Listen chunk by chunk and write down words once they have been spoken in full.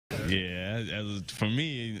Yeah, for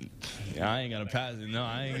me, I ain't gonna pass it. No,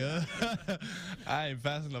 I ain't gonna. I ain't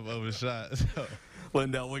passing up over shot. So.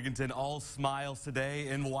 Lindell Wigginton all smiles today,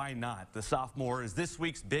 and why not? The sophomore is this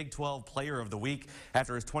week's Big 12 Player of the Week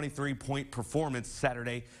after his 23-point performance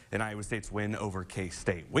Saturday in Iowa State's win over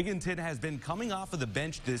K-State. Wigginton has been coming off of the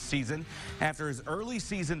bench this season after his early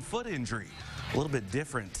season foot injury. A little bit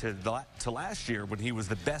different to last year when he was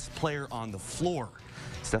the best player on the floor.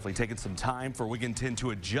 It's definitely taken some time for Wigginton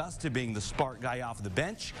to adjust to being the spark guy off the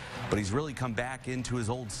bench, but he's really come back into his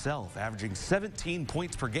old self, averaging 17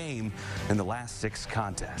 points per game in the last 6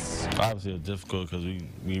 contests. Obviously, it's difficult because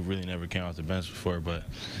we really never came off the bench before, but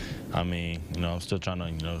I mean, I'm still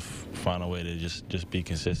trying to, find a way to just be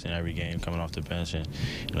consistent every game coming off the bench, and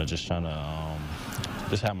just trying to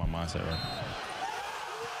just have my mindset right.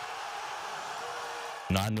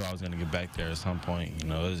 I knew I was going to get back there at some point.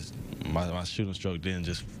 My shooting stroke didn't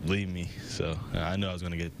just leave me, so I knew I was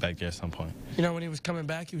going to get back there at some point. When he was coming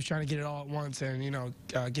back, he was trying to get it all at once and,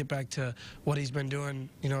 get back to what he's been doing,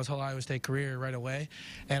 his whole Iowa State career right away.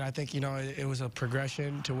 And I think, it was a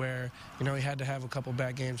progression to where, he had to have a couple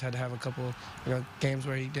bad games, had to have a couple, games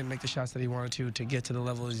where he didn't make the shots that he wanted to get to the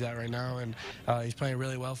level he's at right now. And he's playing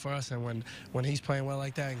really well for us. And when he's playing well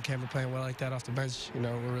like that and Cameron playing well like that off the bench,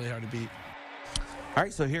 we're really hard to beat. All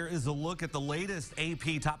right, so here is a look at the latest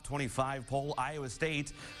AP Top 25 poll. Iowa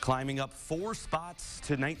State climbing up 4 spots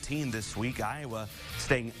to 19 this week. Iowa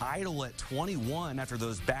staying idle at 21 after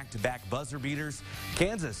those back-to-back buzzer beaters.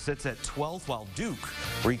 Kansas sits at 12th, while Duke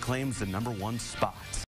reclaims the #1 spot.